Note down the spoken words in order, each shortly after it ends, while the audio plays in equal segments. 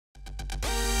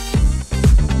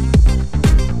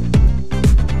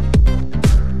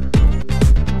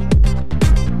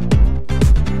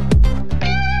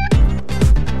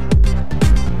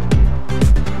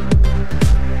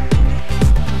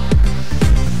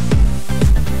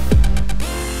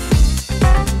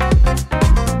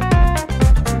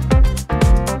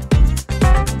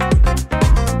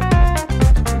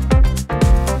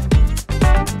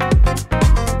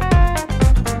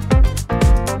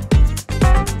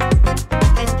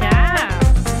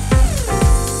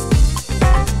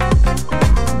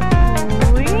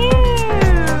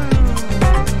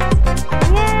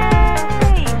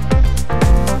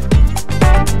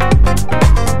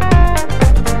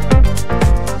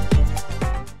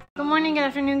good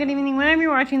afternoon, good evening, whenever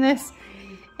you're watching this.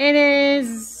 It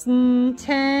is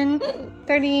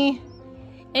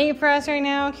 10:38 for us right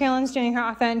now. Carolyn's doing her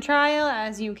off-end trial,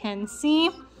 as you can see.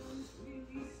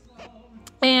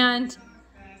 And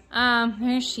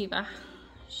there's Shiva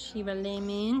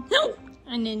Lemon.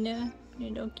 And then the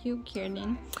little cute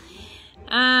Carolyn.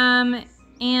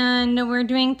 And we're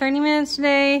doing 30 minutes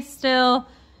today still.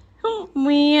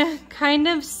 We kind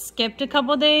of skipped a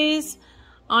couple days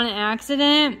on an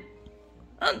accident.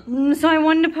 So I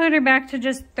wanted to put her back to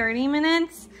just 30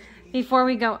 minutes before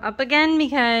we go up again,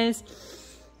 because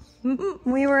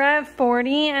we were at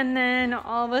 40 and then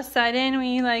all of a sudden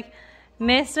we like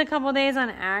missed a couple days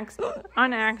on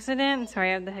accident.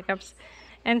 Sorry, I have the hiccups.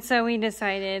 And so we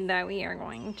decided that we are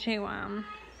going to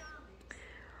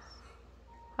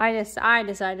I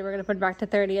decided we're gonna put it back to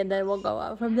 30 and then we'll go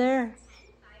up from there.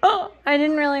 Oh, I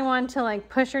didn't really want to like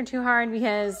push her too hard,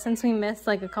 because since we missed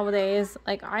like a couple days,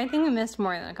 like I think we missed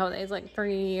more than a couple days, like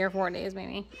 3 or 4 days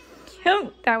maybe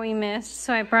that we missed.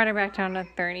 So I brought her back down to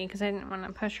 30 because I didn't want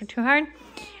to push her too hard.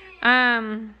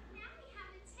 But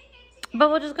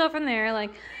we'll just go from there.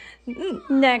 Like the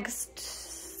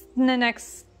next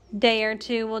day or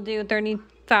two we'll do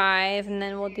 35, and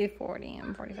then we'll do 40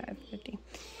 and 45, 50,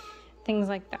 things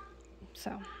like that.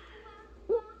 So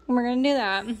we're gonna do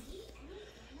that.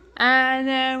 And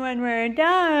then when we're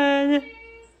done,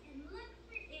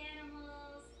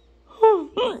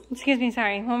 excuse me,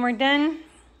 sorry. When we're done,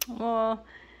 we'll,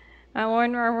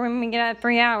 when we get at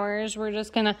 3 hours, we're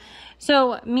just gonna,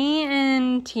 so me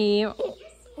and T,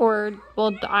 or,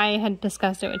 well, I had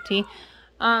discussed it with T,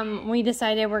 we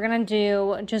decided we're gonna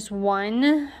do just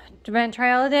one vent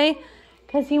trial a day,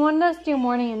 because he wanted us to do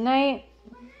morning and night,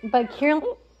 but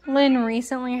Carolyn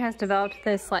recently has developed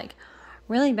this, like,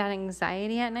 really bad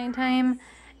anxiety at nighttime,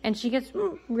 and she gets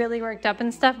really worked up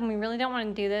and stuff, and we really don't want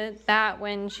to do that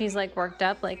when she's like worked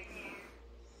up. Like,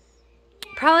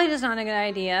 probably just not a good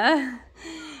idea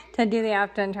to do the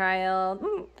afternoon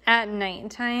trial at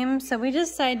nighttime. So we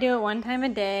just decided to do it one time a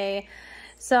day.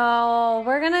 So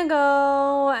we're gonna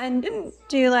go and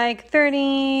do like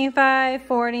 35,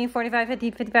 40, 45,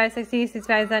 50, 55, 60,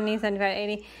 65, 70, 75,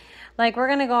 80. Like, we're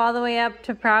gonna go all the way up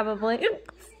to probably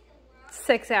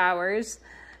 6 hours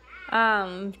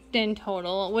in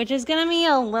total, which is gonna be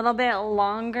a little bit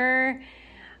longer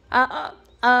of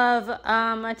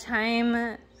a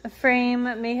time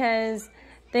frame, because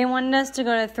they wanted us to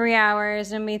go to 3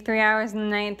 hours and be 3 hours in the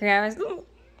night, 3 hours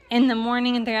in the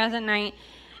morning, and 3 hours at night.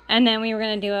 And then we were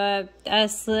gonna do a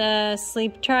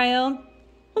sleep trial,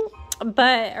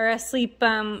 or a sleep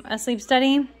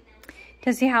study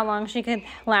to see how long she could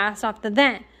last off the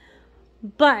vent.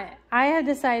 But I have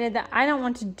decided that I don't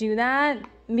want to do that,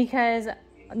 because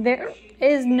there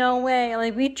is no way,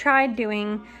 like, we tried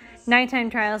doing nighttime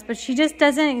trials, but she just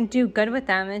doesn't do good with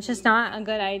them. It's just not a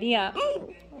good idea.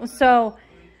 So,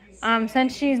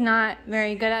 since she's not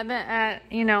very good at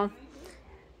you know,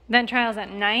 vent trials at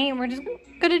night, we're just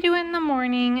gonna do it in the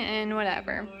morning and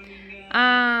whatever.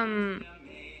 I'm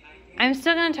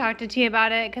still gonna talk to T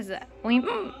about it, because we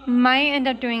might end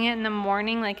up doing it in the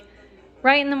morning, like,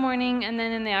 right in the morning, and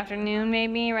then in the afternoon,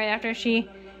 maybe right after she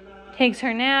takes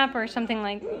her nap or something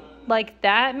like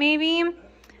that, maybe.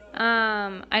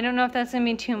 I don't know if that's gonna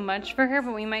be too much for her,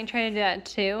 but we might try to do that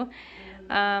too.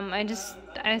 I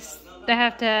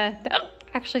have to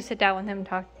actually sit down with him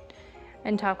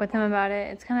and talk with him about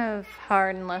it. It's kind of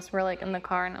hard unless we're like in the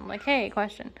car and I'm like, hey,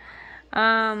 question.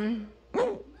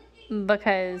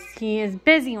 Because he is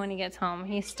busy when he gets home.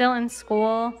 He's still in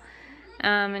school.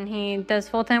 And he does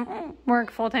full-time work,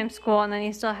 full-time school, and then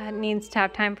he still needs to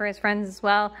have time for his friends as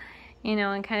well, you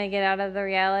know, and kind of get out of the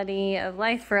reality of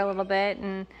life for a little bit.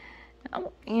 And,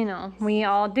 you know, we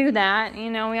all do that, you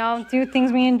know, we all do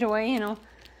things we enjoy, you know.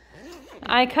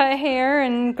 I cut hair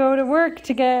and go to work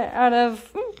to get out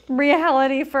of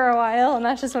reality for a while, and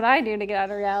that's just what I do to get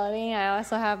out of reality. I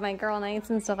also have my girl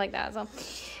nights and stuff like that, so,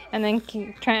 and then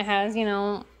Trent has, you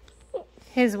know,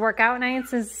 his workout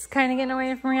nights is kind of getting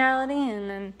away from reality, and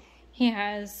then he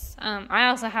has, I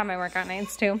also have my workout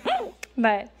nights too,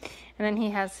 and then he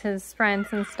has his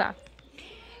friends and stuff.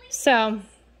 So,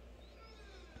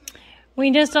 we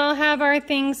just all have our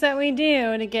things that we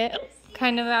do to get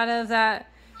kind of out of that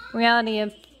reality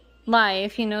of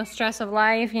life, you know, stress of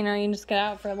life, you know, you just get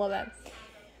out for a little bit.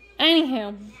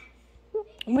 Anywho,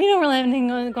 we don't really have anything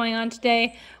going on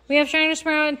today. We have Shiner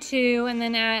tomorrow at 2, and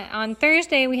then on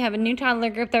Thursday we have a new toddler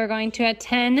group that we're going to at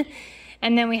 10,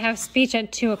 and then we have speech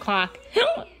at 2 o'clock.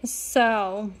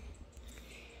 So,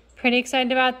 pretty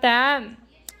excited about that,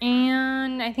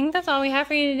 and I think that's all we have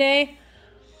for you today.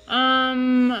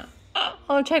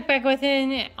 I'll check back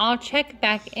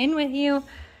in with you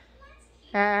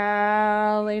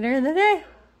later in the day.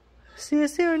 See you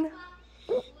soon.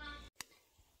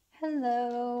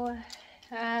 Hello.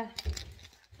 Hello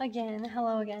again.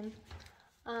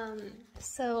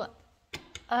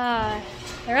 The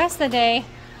rest of the day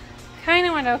kind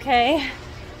of went okay.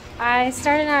 I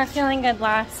started out feeling good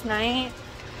last night,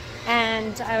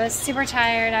 and I was super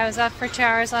tired. I was up for 2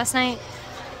 hours last night.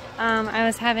 I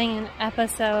was having an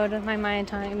episode of my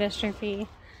myotonic dystrophy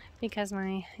because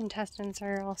my intestines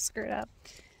are all screwed up.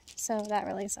 So that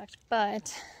really sucked.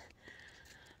 But,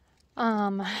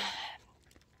 nothing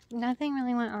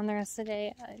really went on the rest of the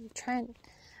day. Trent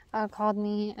called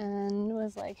me and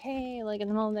was like, hey, like in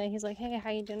the middle of the day, he's like, hey, how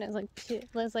you doing? It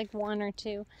was like 1 or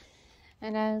 2.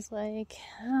 And I was like,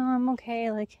 oh, I'm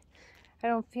okay. Like, I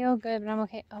don't feel good, but I'm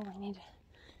okay. Oh,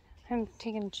 I'm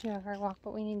taking Chia for a walk,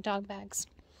 but we need dog bags.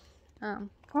 Come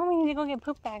on, we need to go get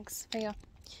poop bags for you.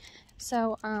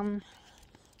 So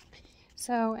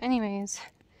anyways,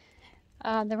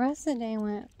 the rest of the day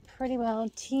went pretty well.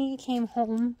 T came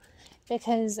home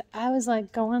because I was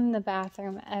like going to the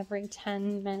bathroom every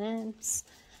 10 minutes,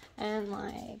 and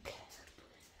like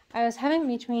I was having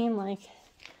between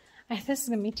this is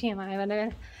gonna be TMI, but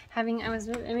I was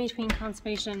in between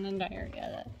constipation and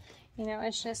diarrhea. That,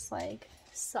 it's just like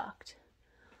sucked.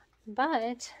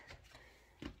 But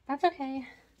that's okay.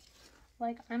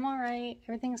 Like, I'm alright.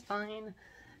 Everything's fine.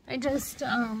 I just,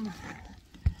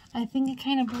 I think it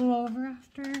kind of blew over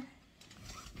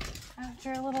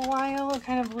after a little while. It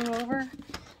kind of blew over.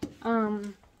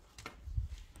 Come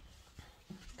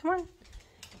on.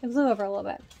 It blew over a little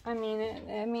bit.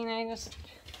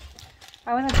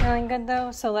 I wasn't feeling good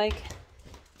though, so like,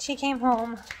 she came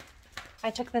home. I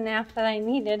took the nap that I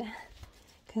needed,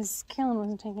 because Kaylin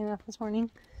wasn't taking a nap this morning.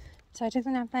 So I took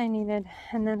the nap that I needed,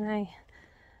 and then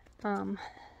come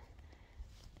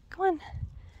on.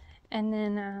 And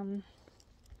then,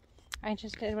 I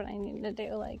just did what I needed to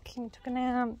do, like, took a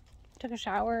nap, took a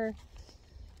shower,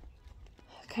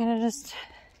 kind of just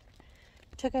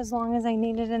took as long as I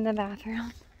needed in the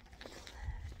bathroom.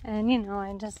 And, it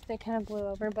kind of blew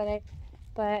over,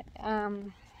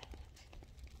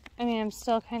 I'm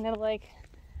still kind of like,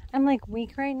 I'm like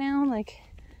weak right now, like,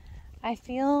 I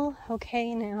feel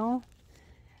okay now,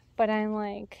 but I'm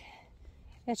like,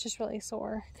 it's just really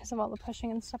sore because of all the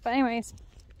pushing and stuff. But anyways,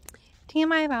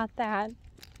 TMI about that.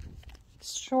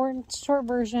 Short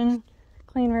version,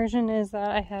 clean version is that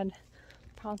I had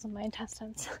problems with my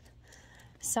intestines.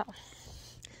 So, a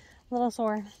little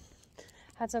sore.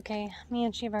 That's okay. Me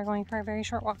and Shiva are going for a very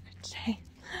short walk today.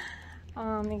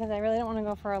 Because I really don't want to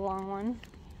go for a long one.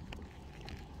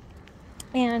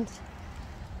 And,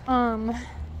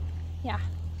 yeah.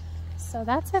 So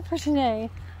that's it for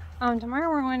today. Tomorrow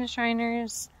we're going to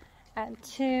Shriners at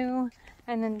 2.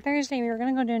 And then Thursday we were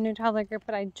going to go to a new toddler group,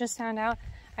 but I just found out,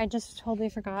 I just totally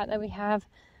forgot that we have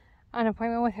an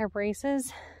appointment with her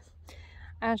braces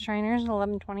at Shriners at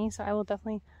 11:20. So I will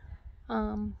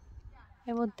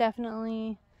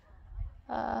definitely,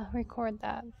 record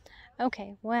that.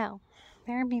 Okay, well,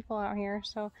 there are people out here,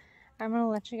 so I'm going to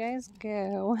let you guys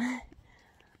go.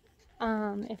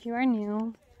 If you are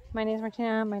new, my name is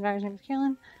Martina, my daughter's name is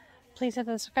Kaylin. Please hit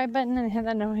the subscribe button and hit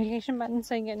that notification button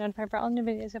so you get notified for all new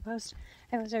videos I post.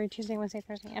 I post every Tuesday, Wednesday,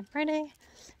 Thursday, and Friday.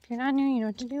 If you're not new, you know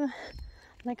what to do.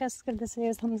 Like us, give this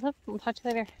video a thumbs up. We'll talk to you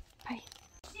later. Bye.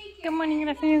 Good morning, good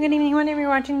afternoon, good evening, whenever you're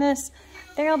watching this.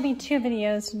 There will be 2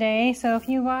 videos today, so if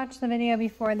you watched the video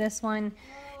before this one,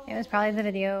 it was probably the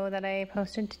video that I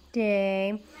posted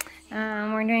today.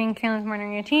 We're doing Kaylin's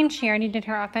morning routine. She already did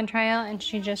her off-bed trial, and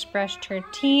she just brushed her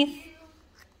teeth.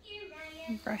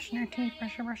 Brushing her teeth,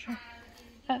 brush her.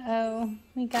 Uh-oh,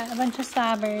 we got a bunch of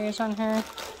slabbers on her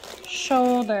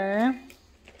shoulder.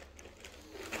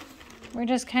 We're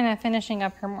just kind of finishing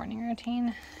up her morning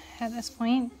routine at this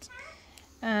point.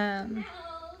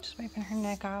 Just wiping her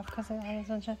neck off because it has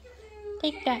such a...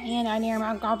 Take that hand out of your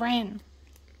mouth, girlfriend.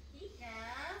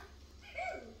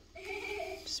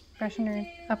 Just brushing her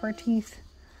upper teeth.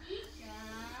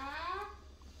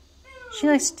 She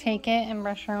likes to take it and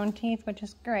brush her own teeth, which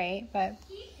is great, but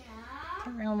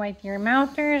you're gonna wipe your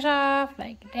mouthers off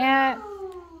like that.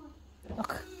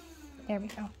 Look, there we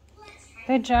go.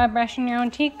 Good job brushing your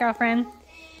own teeth, girlfriend.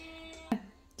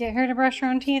 Get her to brush her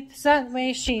own teeth, so that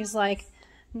way she's like,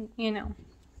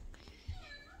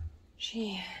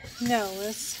 she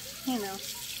knows,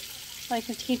 like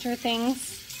to teach her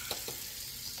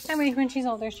things. That way when she's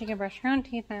older, she can brush her own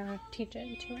teeth and I would teach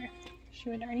it to her. She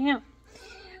would already know.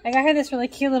 I got her this really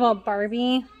cute little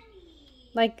Barbie,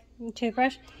 like,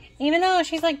 toothbrush. Even though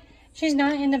she's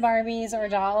not into Barbies or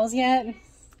dolls yet,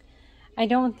 I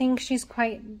don't think she's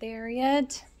quite there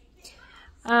yet.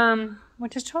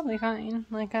 Which is totally fine.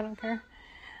 Like, I don't care.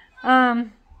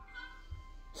 We're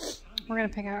gonna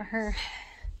pick out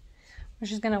what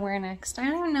she's gonna wear next. I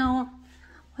don't even know.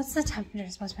 What's the temperature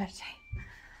supposed to be today?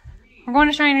 We're going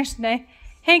to Shriners today.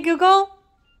 Hey Google.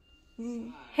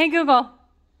 Hey Google.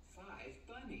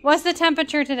 What's the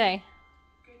temperature today?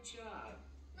 Good job.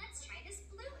 Let's try this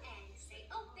blue egg. Say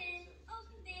open,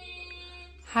 open.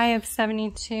 High of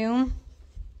 72.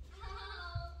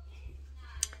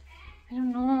 I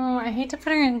don't know. I hate to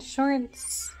put her in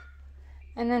shorts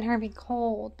and then her be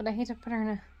cold, but I hate to put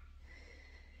her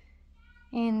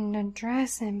in a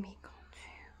dress and be cold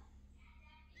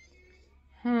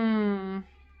too.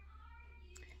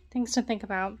 Things to think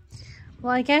about.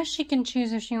 Well, I guess she can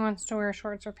choose if she wants to wear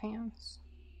shorts or pants.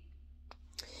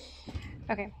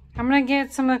 Okay, I'm gonna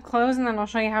get some of the clothes and then I'll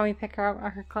show you how we pick her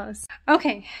out her clothes.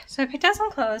 Okay, so I picked out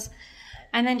some clothes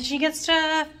and then she gets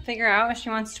to figure out if she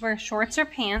wants to wear shorts or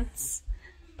pants.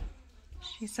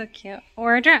 She's so cute.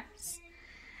 Or a dress.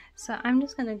 So I'm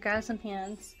just gonna grab some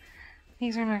pants.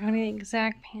 These are not gonna be the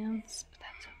exact pants, but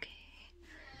that's okay.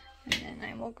 And then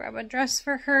I will grab a dress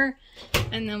for her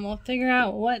and then we'll figure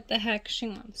out what the heck she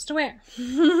wants to wear.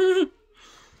 She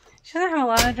doesn't have a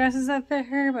lot of dresses that fit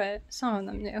her, but some of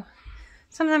them do.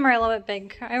 Some of them are a little bit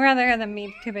big. I'd rather have them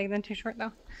be too big than too short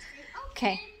though.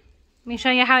 Okay, let me show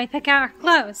you how we pick out our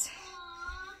clothes.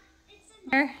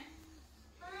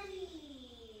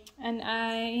 And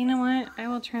you know what? I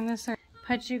will turn this or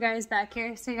put you guys back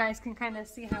here so you guys can kind of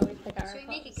see how we pick out our clothes. Should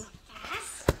we make it go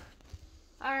fast?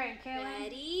 Alright, Kaylin.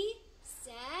 Ready,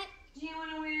 set, Do you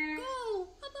want to wear go!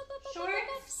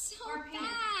 shorts So or pants?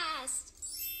 fast.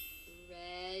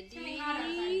 It's gonna be hot outside.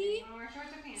 Do you Ready, want to wear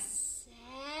shorts or pants?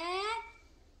 set,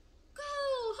 go!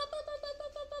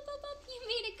 You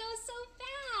made it go so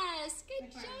fast. Good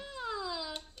Which one?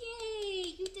 job.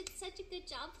 Yay, you did such a good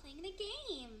job playing the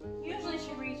game. Usually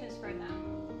she reaches for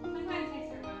them. Sometimes it takes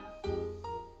her a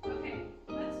while. Okay,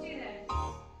 let's do this. So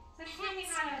it's gonna be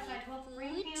hot outside. We'll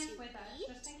bring pants with us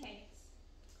just in case.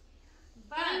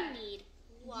 But They need do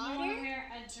you want to water.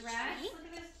 wear a dress? drink. Look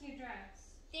at this cute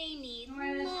dress. They need You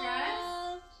wear this dress?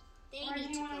 love. They Or do need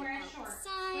you to want to go wear shorts?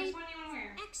 outside, Which one do you want to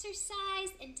wear?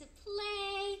 exercise, and to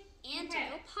play, and Okay.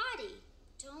 to go potty.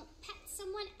 Don't pet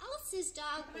someone else's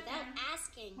dog Put it without down.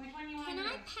 asking. Which one do you want Can to do?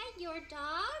 I pet your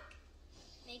dog?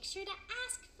 Make sure to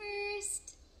ask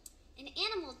first. An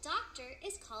animal doctor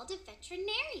is called a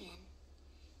veterinarian.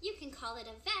 You can call it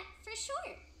a vet for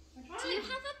short. Which one? Do you have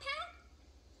a pet?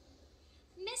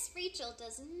 Miss Rachel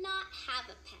does not have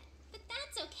a pet, but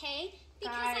that's okay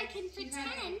because I Guys, can she's gonna-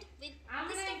 pretend with I'm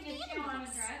the gonna stuffed get you on a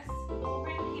animals. dress. We'll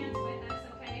bring pants with us,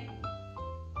 okay?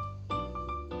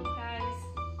 Guys,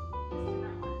 this did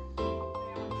not work.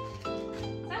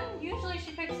 Usually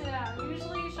she picks it out.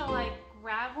 Usually she'll like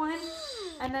grab one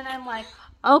and then I'm like,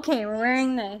 okay, we're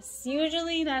wearing this.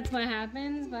 Usually that's what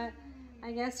happens, but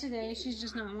I guess today she's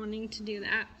just not wanting to do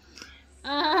that.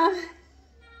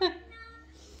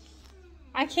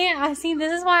 I can't, see,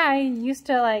 this is why I used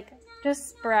to like just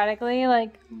sporadically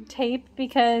like tape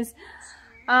because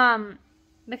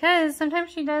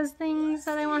sometimes she does things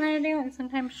that I want her to do and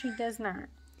sometimes she does not.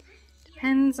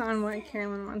 Depends on what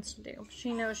Carolyn wants to do.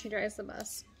 She knows she drives the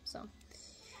bus, so.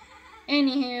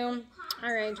 Anywho,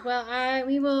 all right. Well, I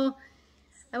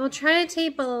will try to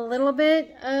tape a little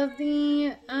bit of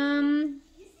the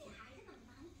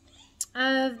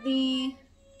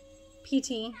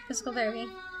PT, physical therapy.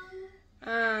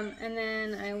 And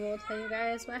then I will tell you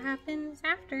guys what happens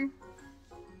after.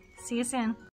 See you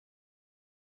soon.